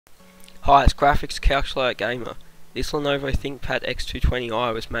Hi, it's Graphics Calculator Gamer. This Lenovo ThinkPad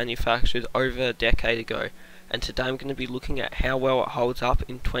X220i was manufactured over a decade ago, and today I'm going to be looking at how well it holds up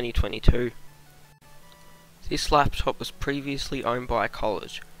in 2022. This laptop was previously owned by a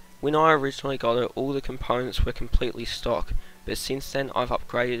college. When I originally got it, all the components were completely stock, but since then I've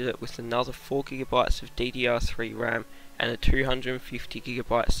upgraded it with another 4GB of DDR3 RAM and a 250GB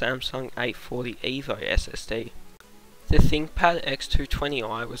Samsung 840 EVO SSD. The ThinkPad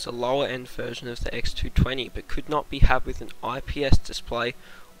X220i was a lower end version of the X220 but could not be had with an IPS display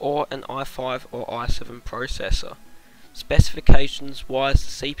or an i5 or i7 processor. Specifications wise,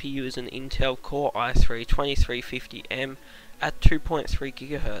 the CPU is an Intel Core i3-2350M at 2.3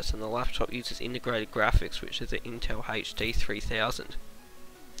 GHz and the laptop uses integrated graphics, which is the Intel HD 3000.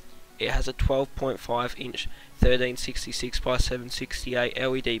 It has a 12.5 inch 1366x768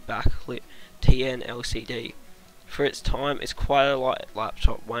 LED backlit TN LCD. For its time, it's quite a light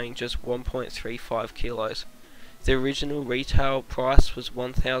laptop, weighing just 1.35 kilos. The original retail price was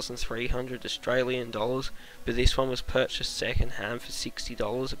 1,300 Australian dollars, but this one was purchased second hand for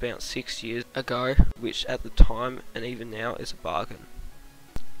 $60 about 6 years ago, which at the time and even now is a bargain.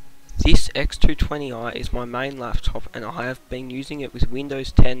 This X220i is my main laptop and I have been using it with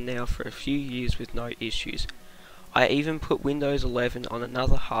Windows 10 now for a few years with no issues. I even put Windows 11 on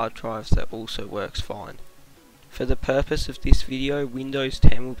another hard drive that also works fine. For the purpose of this video, Windows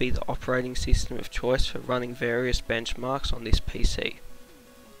 10 will be the operating system of choice for running various benchmarks on this PC.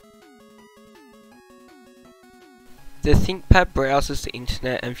 The ThinkPad browses the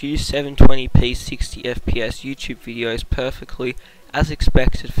internet and views 720p 60fps YouTube videos perfectly, as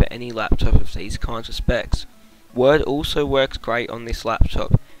expected for any laptop of these kinds of specs. Word also works great on this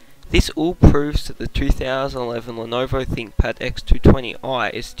laptop. This all proves that the 2011 Lenovo ThinkPad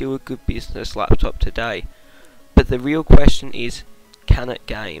X220i is still a good business laptop today. But the real question is, can it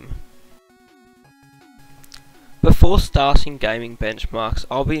game? Before starting gaming benchmarks,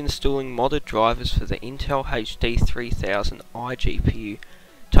 I'll be installing modded drivers for the Intel HD 3000i GPU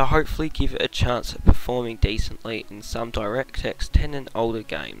to hopefully give it a chance at performing decently in some DirectX 10 and older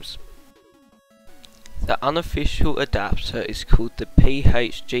games. The unofficial adapter is called the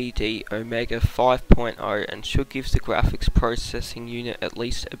PHGD Omega 5.0 and should give the graphics processing unit at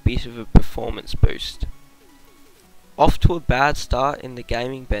least a bit of a performance boost. Off to a bad start in the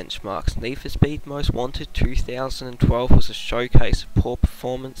gaming benchmarks. Need for Speed Most Wanted 2012 was a showcase of poor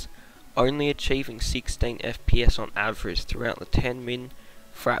performance, only achieving 16 FPS on average throughout the 10 min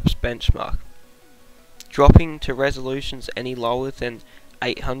fraps benchmark. Dropping to resolutions any lower than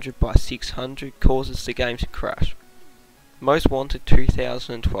 800 by 600 causes the game to crash. Most Wanted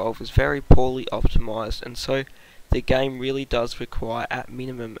 2012 was very poorly optimized, and so the game really does require at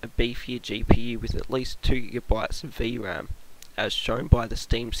minimum a beefier GPU with at least 2GB of VRAM, as shown by the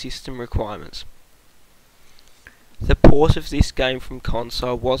Steam system requirements. The port of this game from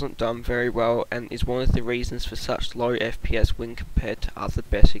console wasn't done very well and is one of the reasons for such low FPS when compared to other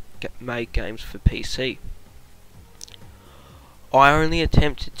better made games for PC. I only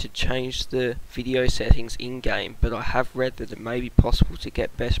attempted to change the video settings in-game, but I have read that it may be possible to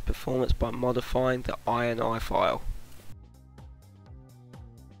get best performance by modifying the INI file.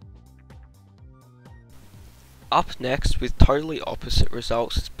 Up next, with totally opposite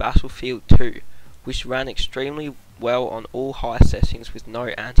results, is Battlefield 2, which ran extremely well on all high settings with no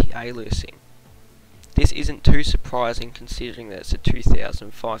anti-aliasing. This isn't too surprising considering that it's a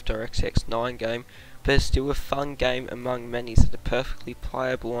 2005 DirectX 9 game, but it's still a fun game among many that are perfectly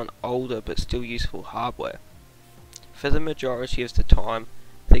playable on older but still useful hardware. For the majority of the time,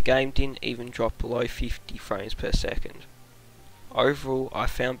 the game didn't even drop below 50 frames per second. Overall, I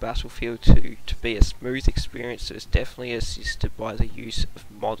found Battlefield 2 to be a smooth experience that is definitely assisted by the use of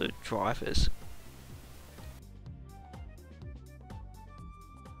modded drivers.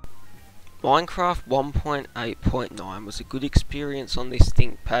 Minecraft 1.8.9 was a good experience on this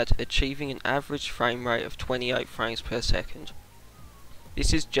ThinkPad, achieving an average frame rate of 28 frames per second.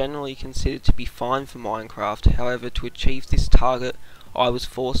 This is generally considered to be fine for Minecraft, however to achieve this target I was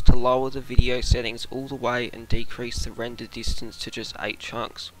forced to lower the video settings all the way and decrease the render distance to just 8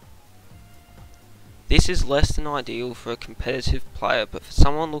 chunks. This is less than ideal for a competitive player, but for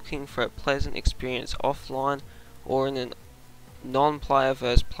someone looking for a pleasant experience offline or in a non-player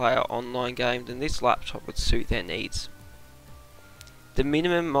versus player online game, then this laptop would suit their needs. The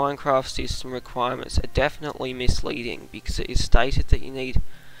minimum Minecraft system requirements are definitely misleading because it is stated that you need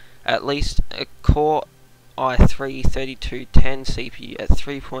at least a Core i3-3210 CPU at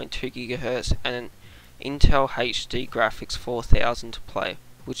 3.2 GHz and an Intel HD Graphics 4000 to play,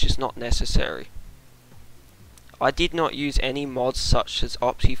 which is not necessary. I did not use any mods such as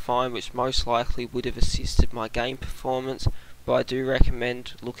Optifine, which most likely would have assisted my game performance, but I do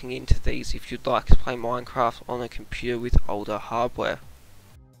recommend looking into these if you'd like to play Minecraft on a computer with older hardware.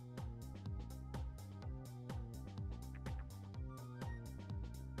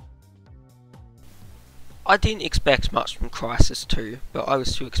 I didn't expect much from Crysis 2, but I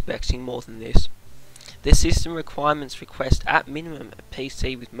was still expecting more than this. The system requirements request at minimum a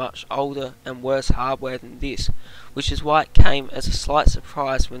PC with much older and worse hardware than this, which is why it came as a slight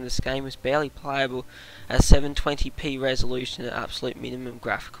surprise when this game was barely playable at 720p resolution at absolute minimum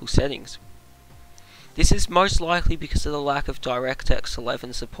graphical settings. This is most likely because of the lack of DirectX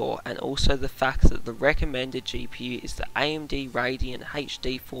 11 support, and also the fact that the recommended GPU is the AMD Radeon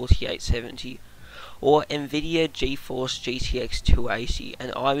HD 4870 or Nvidia GeForce GTX 280,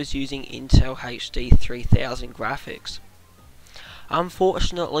 and I was using Intel HD 3000 graphics.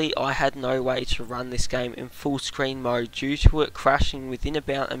 Unfortunately, I had no way to run this game in full screen mode due to it crashing within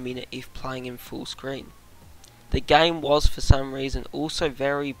about a minute if playing in full screen. The game was for some reason also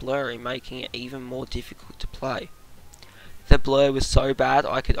very blurry, making it even more difficult to play. The blur was so bad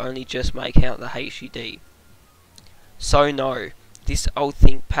I could only just make out the HUD. So no, this old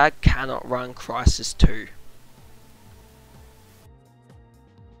ThinkPad cannot run Crysis 2.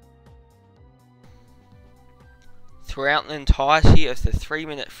 Throughout the entirety of the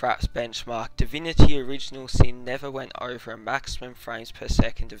 3-minute fraps benchmark, Divinity Original Sin never went over a maximum frames per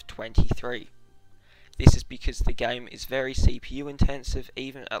second of 23. This is because the game is very CPU intensive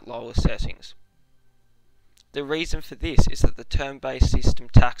even at lower settings. The reason for this is that the turn-based system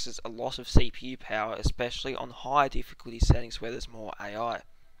taxes a lot of CPU power, especially on higher difficulty settings where there's more AI.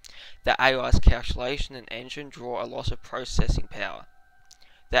 The AI's calculation and engine draw a lot of processing power.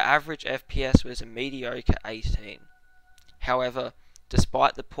 The average FPS was a mediocre 18. However,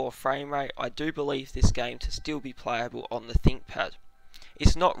 despite the poor frame rate, I do believe this game to still be playable on the ThinkPad.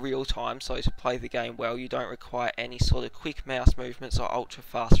 It's not real time, so to play the game well you don't require any sort of quick mouse movements or ultra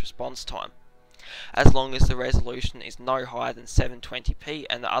fast response time. As long as the resolution is no higher than 720p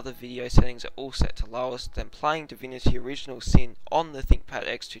and the other video settings are all set to lowest, then playing Divinity Original Sin on the ThinkPad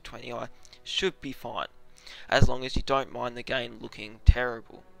X220i should be fine, as long as you don't mind the game looking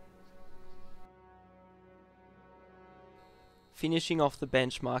terrible. Finishing off the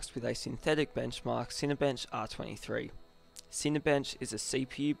benchmarks with a synthetic benchmark, Cinebench R23. Cinebench is a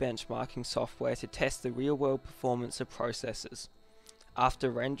CPU benchmarking software to test the real-world performance of processors.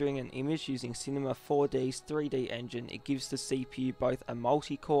 After rendering an image using Cinema 4D's 3D engine, it gives the CPU both a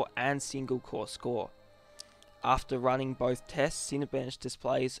multi-core and single-core score. After running both tests, Cinebench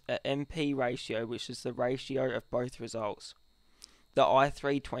displays a MP ratio, which is the ratio of both results. The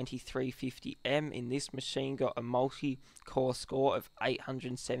i3-2350M in this machine got a multi-core score of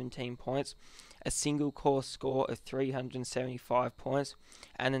 817 points, a single-core score of 375 points,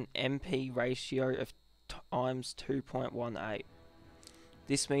 and an MP ratio of times 2.18.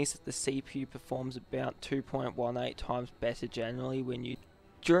 This means that the CPU performs about 2.18 times better generally when you...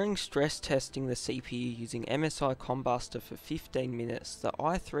 During stress testing the CPU using MSI Combustor for 15 minutes, the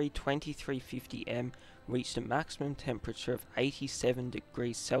i3-2350M reached a maximum temperature of 87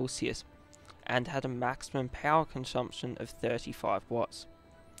 degrees Celsius and had a maximum power consumption of 35 watts.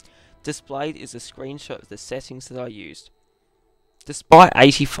 Displayed is a screenshot of the settings that I used. Despite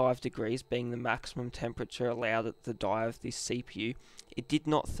 85 degrees being the maximum temperature allowed at the die of this CPU, it did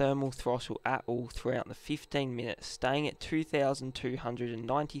not thermal throttle at all throughout the 15 minutes, staying at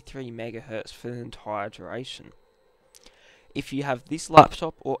 2293 MHz for the entire duration. If you have this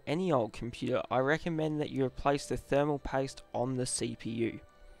laptop or any old computer, I recommend that you replace the thermal paste on the CPU.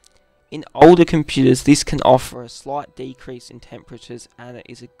 In older computers, this can offer a slight decrease in temperatures, and it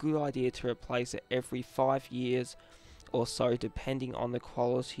is a good idea to replace it every 5 years or so, depending on the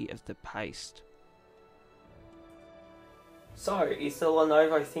quality of the paste. So, is the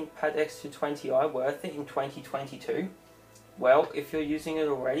Lenovo ThinkPad X220i worth it in 2022? Well, if you're using it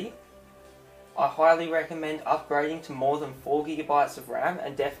already, I highly recommend upgrading to more than 4GB of RAM,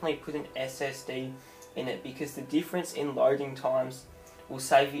 and definitely put an SSD in it, because the difference in loading times will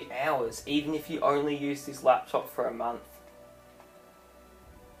save you hours, even if you only use this laptop for a month.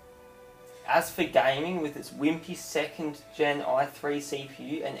 As for gaming, with its wimpy 2nd gen i3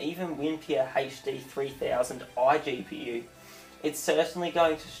 CPU and even wimpier HD 3000i GPU, it's certainly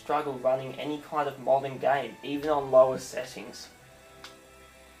going to struggle running any kind of modern game, even on lower settings.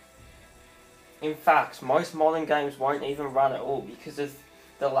 In fact, most modern games won't even run at all because of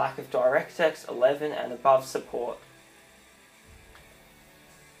the lack of DirectX 11 and above support.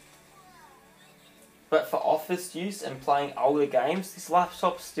 But for office use and playing older games, this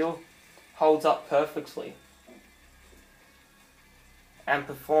laptop still holds up perfectly. and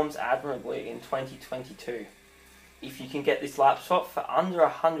performs admirably in 2022. If you can get this laptop for under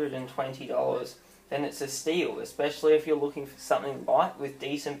 $120, then it's a steal, especially if you're looking for something light with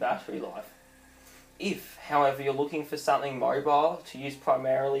decent battery life. If, however, you're looking for something mobile to use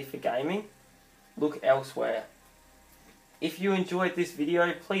primarily for gaming, look elsewhere. If you enjoyed this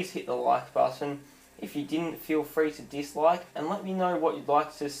video, please hit the like button. If you didn't, feel free to dislike, and let me know what you'd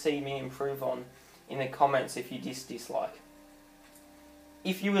like to see me improve on in the comments if you dislike.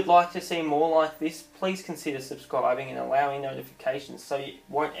 If you would like to see more like this, please consider subscribing and allowing notifications so you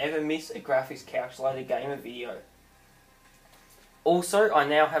won't ever miss a graphics calculator gamer video. Also, I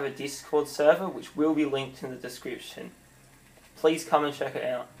now have a Discord server which will be linked in the description. Please come and check it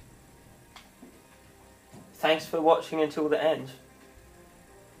out. Thanks for watching until the end.